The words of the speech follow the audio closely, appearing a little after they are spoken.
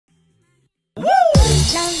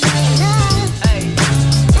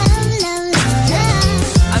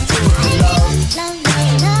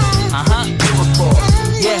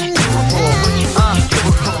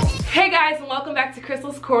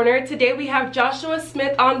Corner. Today we have Joshua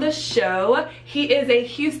Smith on the show. He is a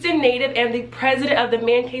Houston native and the president of the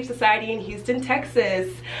Man Cave Society in Houston,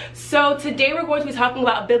 Texas. So today we're going to be talking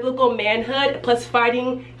about biblical manhood plus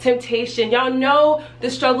fighting temptation. Y'all know the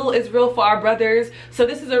struggle is real for our brothers, so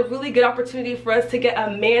this is a really good opportunity for us to get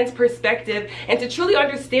a man's perspective and to truly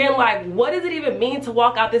understand, like, what does it even mean to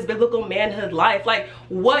walk out this biblical manhood life? Like,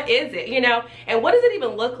 what is it, you know, and what does it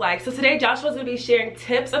even look like? So today Joshua's going to be sharing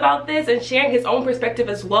tips about this and sharing his own perspective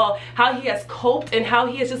as well, how he has coped and how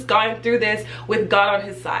he has just gone through this with God on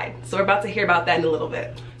his side. So we're about to hear about that in a little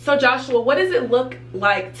bit. So Joshua, what does it look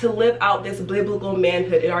like to live out this biblical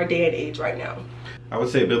manhood in our day and age right now? I would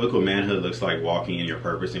say biblical manhood looks like walking in your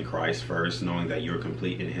purpose in Christ first, knowing that you're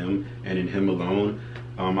complete in Him and in Him alone.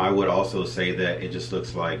 I would also say that it just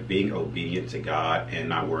looks like being obedient to God and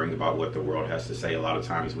not worrying about what the world has to say. A lot of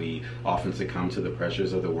times we often succumb to the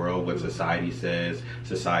pressures of the world, what society says,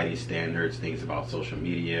 society standards, things about social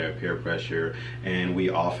media, peer pressure, and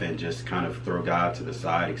we often just kind of throw God to the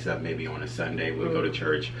side, except maybe on a Sunday when we go to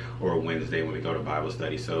church or a Wednesday when we go to Bible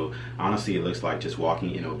study. So honestly, it looks like just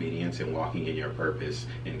walking in obedience and walking in your purpose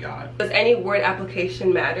in God. Does any word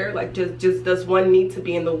application matter? Like, just does one need to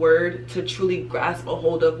be in the Word to truly grasp a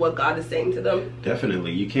hold of what God is saying to them?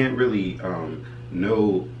 Definitely. You can't really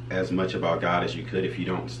know as much about God as you could if you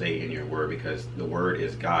don't stay in your word, because the word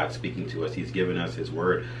is God speaking to us. He's given us his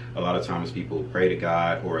word. A lot of times people pray to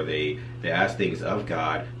God or they ask things of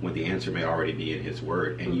God when the answer may already be in his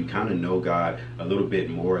word, and you kind of know God a little bit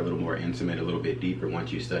more, a little more intimate, a little bit deeper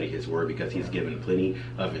once you study his word, because he's given plenty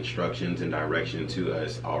of instructions and direction to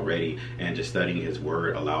us already, and just studying his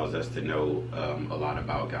word allows us to know a lot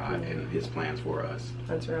about God and his plans for us.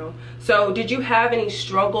 That's real. So did you have any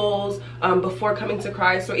struggles before coming to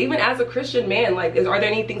Christ, or even as a Christian man? Like, are there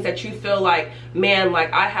any things that you feel like, man,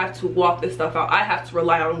 like, I have to walk this stuff out, I have to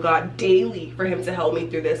rely on God daily for him to help me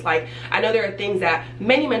through this? Like, I know there are things that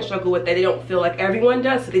many men struggle with that they don't feel like everyone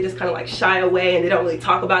does, so they just kind of like shy away and they don't really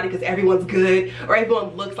talk about it because everyone's good or everyone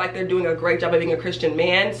looks like they're doing a great job of being a Christian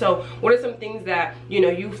man. So what are some things that, you know,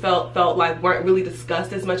 you felt like weren't really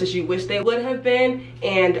discussed as much as you wish they would have been,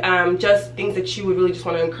 and just things that you would really just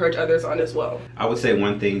want to encourage others on as well? I would say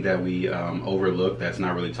one thing that we overlook, that's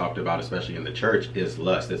not really talked about, especially in the church, is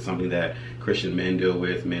lust. It's something that Christian men deal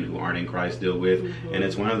with, men who aren't in Christ deal with, and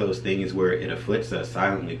it's one of those things where it afflicts us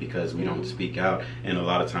silently because we don't speak out, and a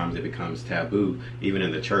lot of times it becomes taboo. Even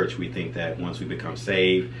in the church, we think that once we become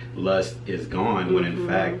saved, lust is gone, when in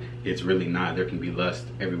fact it's really not. There can be lust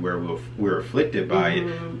everywhere we're afflicted by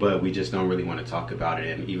it, but we just don't really want to talk about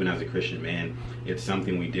it. And even as a Christian man, it's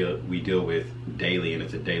something we deal with daily, and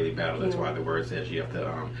it's a daily battle. That's why the word says you have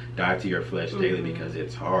to die to your flesh daily, because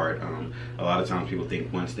it's hard. A lot of times people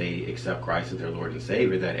think once they accept Christ as their Lord and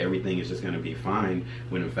Savior that everything is just going to be fine,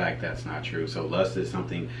 when in fact that's not true. So lust is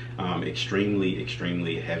something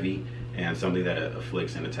extremely heavy, and something that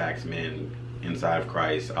afflicts and attacks men inside of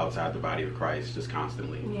Christ, outside the body of Christ, just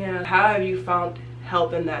constantly. Yeah. How have you found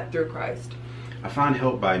help in that through Christ? I find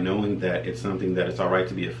help by knowing that it's something that it's all right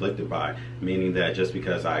to be afflicted by, meaning that just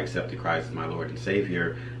because I accepted Christ as my Lord and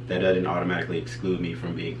Savior, that doesn't automatically exclude me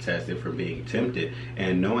from being tested, from being tempted.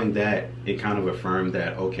 And knowing that, it kind of affirmed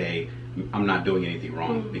that, okay, I'm not doing anything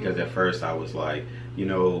wrong. Because at first I was like, you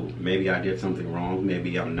know, maybe I did something wrong,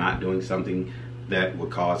 maybe I'm not doing something that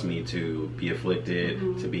would cause me to be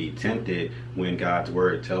afflicted, to be tempted, when God's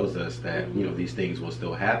word tells us that, you know, these things will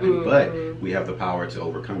still happen, but we have the power to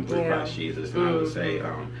overcome through Christ Jesus. And I would say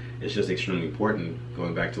it's just extremely important,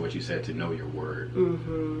 going back to what you said, to know your word.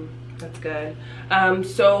 That's good.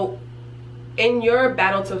 So in your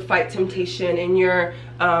battle to fight temptation, in your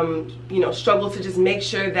you know, struggle to just make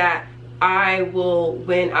sure that I will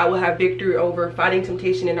win, I will have victory over fighting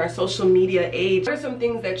temptation in our social media age, what are some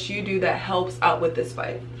things that you do that helps out with this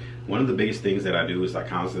fight? One of the biggest things that I do is I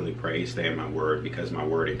constantly pray, stay in my word, because my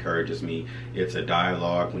word encourages me. It's a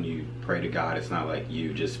dialogue. When you pray to God, it's not like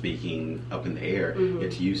you just speaking up in the air.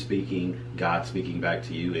 It's you speaking, God speaking back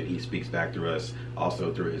to you, and he speaks back through us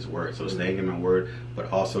also through his word. So staying in my word,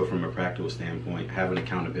 but also from a practical standpoint, having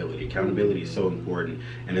accountability. Accountability is so important,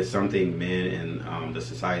 and it's something men in the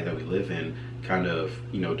society that we live in kind of,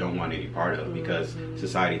 you know, don't want any part of, because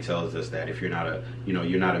society tells us that if you're not a, you know,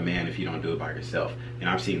 you're not a man if you don't do it by yourself. And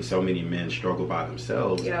I've seen so many men struggle by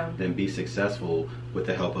themselves than be successful with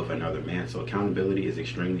the help of another man. So accountability is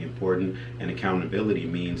extremely important, and accountability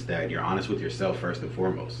means that you're honest with yourself first and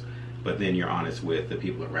foremost, but then you're honest with the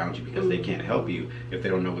people around you, because they can't help you if they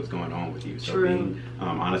don't know what's going on with you. So being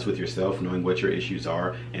honest with yourself, knowing what your issues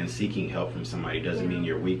are, and seeking help from somebody doesn't mean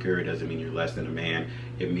you're weaker, it doesn't mean you're less than a man.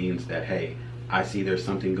 It means that, hey, I see there's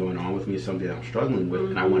something going on with me, something that I'm struggling with,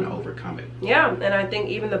 and I want to overcome it. Yeah, and I think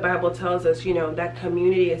even the Bible tells us, you know, that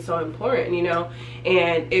community is so important, you know,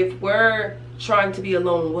 and if we're trying to be a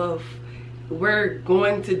lone wolf, we're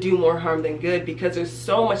going to do more harm than good, because there's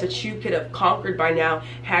so much that you could have conquered by now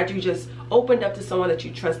had you just opened up to someone that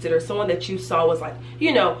you trusted, or someone that you saw was like,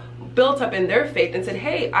 you know, built up in their faith and said,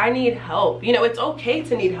 hey, I need help. You know, it's okay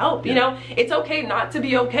to need help. You know, it's okay not to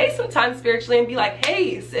be okay sometimes spiritually, and be like,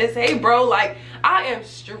 hey sis, hey bro, like I am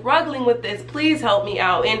struggling with this, please help me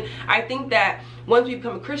out. And I think that once we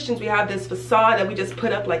become Christians, we have this facade that we just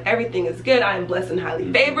put up, like everything is good, I am blessed and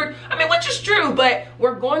highly favored. I mean, which is true, but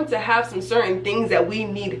we're going to have some certain things that we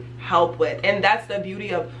need help with. And that's the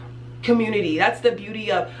beauty of community, that's the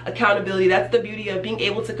beauty of accountability, that's the beauty of being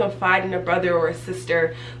able to confide in a brother or a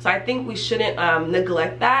sister. So I think we shouldn't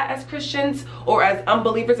neglect that as Christians, or as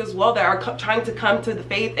unbelievers as well, that are trying to come to the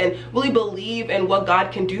faith and really believe in what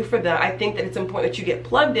God can do for them. I think that it's important that you get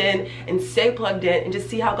plugged in and stay plugged in and just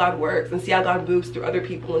see how God works and see how God moves through other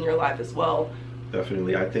people in your life as well.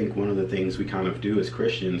 Definitely. I think one of the things we kind of do as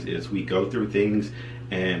Christians is we go through things,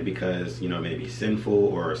 and because, you know, maybe sinful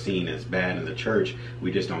or seen as bad in the church,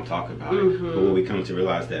 we just don't talk about it. But when we come to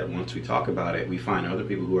realize that once we talk about it, we find other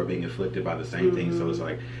people who are being afflicted by the same thing. So it's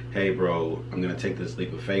like, hey bro, I'm going to take this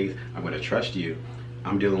leap of faith, I'm going to trust you.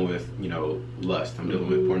 I'm dealing with, you know, lust, I'm dealing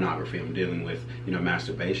with pornography, I'm dealing with, you know,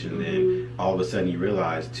 masturbation. And then all of a sudden you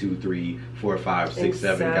realize 2, 3, 4, 5, 6,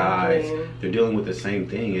 7 guys, they're dealing with the same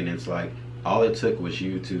thing. And it's like, all it took was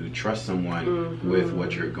you to trust someone with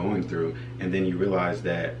what you're going through, and then you realize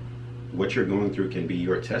that what you're going through can be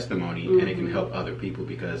your testimony, and it can help other people,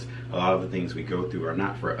 because a lot of the things we go through are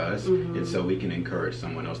not for us, and so we can encourage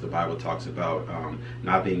someone else. The Bible talks about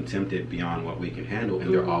not being tempted beyond what we can handle,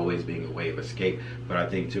 and there always being a way of escape. But I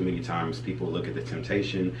think too many times people look at the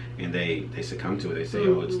temptation and they succumb to it. They say,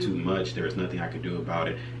 oh, it's too much, there's nothing I can do about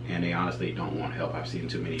it, and they honestly don't want help. I've seen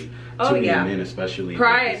too many men, especially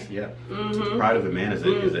pride. Pride of a man is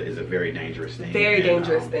a very dangerous thing. Very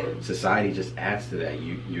dangerous thing. Society just adds to that.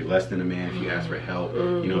 You're less than a man if you ask for help.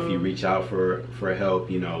 You know, if you reach out for help,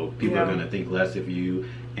 you know, people are gonna think less of you,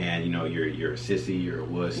 and you know, you're a sissy, you're a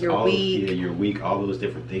wuss, you're weak. You're weak, all those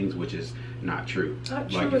different things, which is not true. Not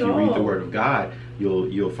true like if you read the Word of God,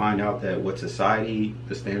 you'll find out that what society,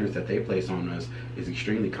 the standards that they place on us, is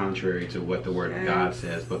extremely contrary to what the Word of God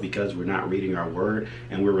says. But because we're not reading our Word,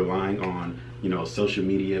 and we're relying on, you know, social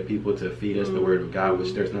media people to feed us the Word of God,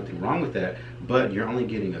 which there's nothing wrong with that, but you're only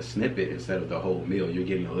getting a snippet instead of the whole meal. You're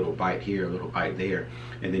getting a little bite here, a little bite there,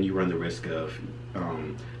 and then you run the risk of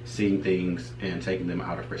seeing things and taking them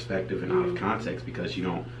out of perspective and out of context, because you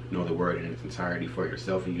don't know the Word in its entirety for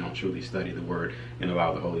yourself, and you don't truly study the Word and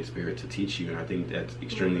allow the Holy Spirit to teach you. And I think that's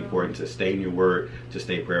extremely important, to stay in your Word, to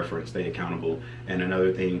stay prayerful and stay accountable. And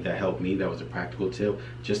another thing that helped me, that was a practical tip,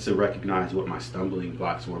 just to recognize what my stumbling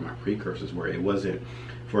blocks were, my precursors were. It wasn't,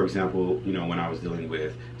 for example, you know, when I was dealing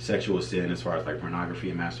with sexual sin as far as like pornography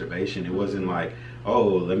and masturbation, it wasn't like, oh,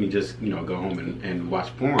 let me just, you know, go home and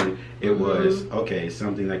watch porn. It was, okay,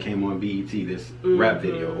 something that came on BET, this rap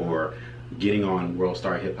video, or getting on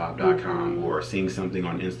worldstarhiphop.com, or seeing something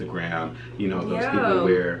on Instagram, you know, those people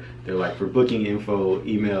where they're like, for booking info,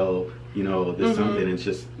 email, you know, this something, it's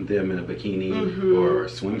just them in a bikini or a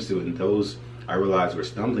swimsuit, and those I realized were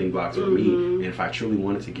stumbling blocks for me. And if I truly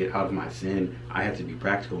wanted to get out of my sin, I had to be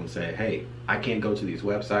practical and say, hey, I can't go to these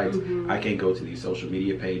websites, I can't go to these social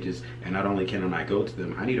media pages, and not only can I go to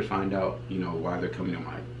them, I need to find out, you know, why they're coming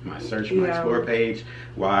on my search, my explore page,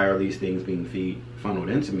 why are these things being funneled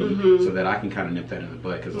into me, so that I can kind of nip that in the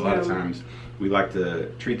bud. Because a lot of times we like to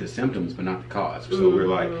treat the symptoms but not the cause. So we're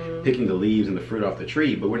like picking the leaves and the fruit off the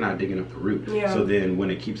tree, but we're not digging up the root. So then when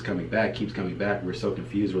it keeps coming back, we're so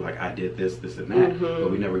confused. We're like, I did this, this, and that,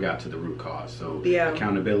 but we never got to the root cause. So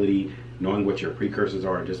accountability, knowing what your precursors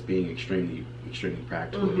are, just being extremely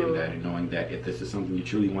practical in that, and knowing that if this is something you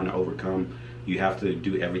truly want to overcome, you have to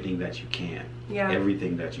do everything that you can.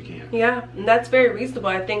 Everything that you can. And that's very reasonable.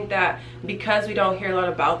 I think that because we don't hear a lot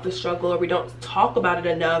about the struggle, or we don't talk about it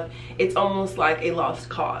enough, it's almost like a lost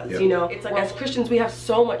cause. You know, it's like, as Christians we have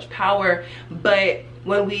so much power, but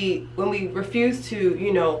when we refuse to,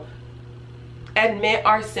 you know, admit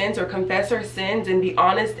our sins or confess our sins and be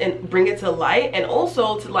honest and bring it to light, and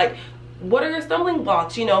also to like, what are your stumbling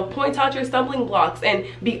blocks, you know, point out your stumbling blocks and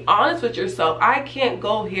be honest with yourself. I can't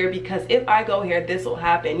go here because if I go here, this will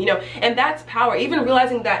happen, you know. And that's power. Even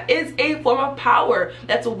realizing that is a form of power.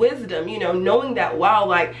 That's wisdom, you know, knowing that, wow,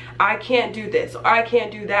 like I can't do this or I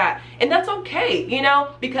can't do that, and that's okay, you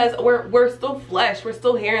know, because we're still flesh, we're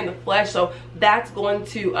still here in the flesh, so that's going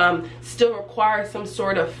to still require some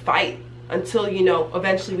sort of fight until, you know,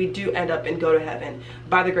 eventually we do end up and go to heaven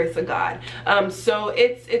by the grace of God. So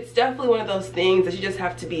it's definitely one of those things that you just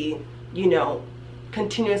have to be, you know,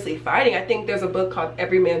 continuously fighting. I think there's a book called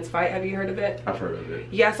Every Man's Fight. Have you heard of it? I've heard of it.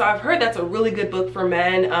 Yeah, so I've heard that's a really good book for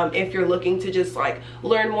men if you're looking to just like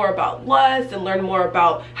learn more about lust and learn more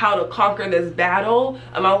about how to conquer this battle.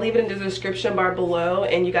 I'll leave it in the description bar below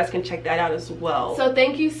and you guys can check that out as well. So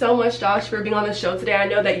thank you so much, Josh, for being on the show today. I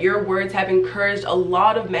know that your words have encouraged a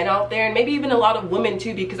lot of men out there and maybe even a lot of women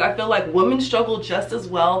too, because I feel like women struggle just as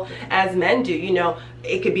well as men do. You know,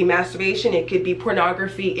 it could be masturbation, it could be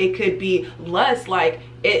pornography, it could be lust. Like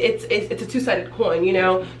it's a two-sided coin, you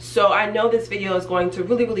know. So I know this video is going to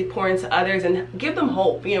really pour into others and give them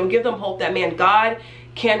hope, you know, give them hope that, man, God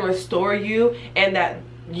can restore you and that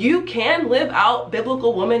you can live out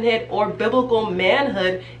biblical womanhood or biblical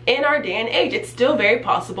manhood in our day and age. It's still very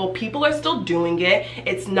possible. People are still doing it.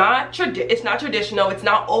 It's not traditional. It's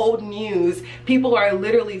not old news. People are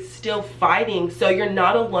literally still fighting. So you're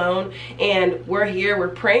not alone, and we're here. We're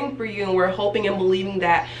praying for you, and we're hoping and believing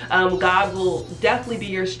that God will definitely be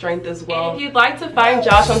your strength as well. And if you'd like to find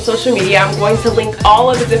Josh on social media, I'm going to link all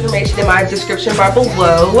of his information in my description bar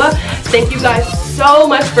below. Thank you guys so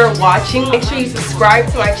much for watching. Make sure you subscribe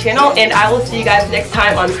to my channel, and I will see you guys next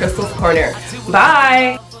time on Crystal's Corner.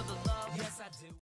 Bye!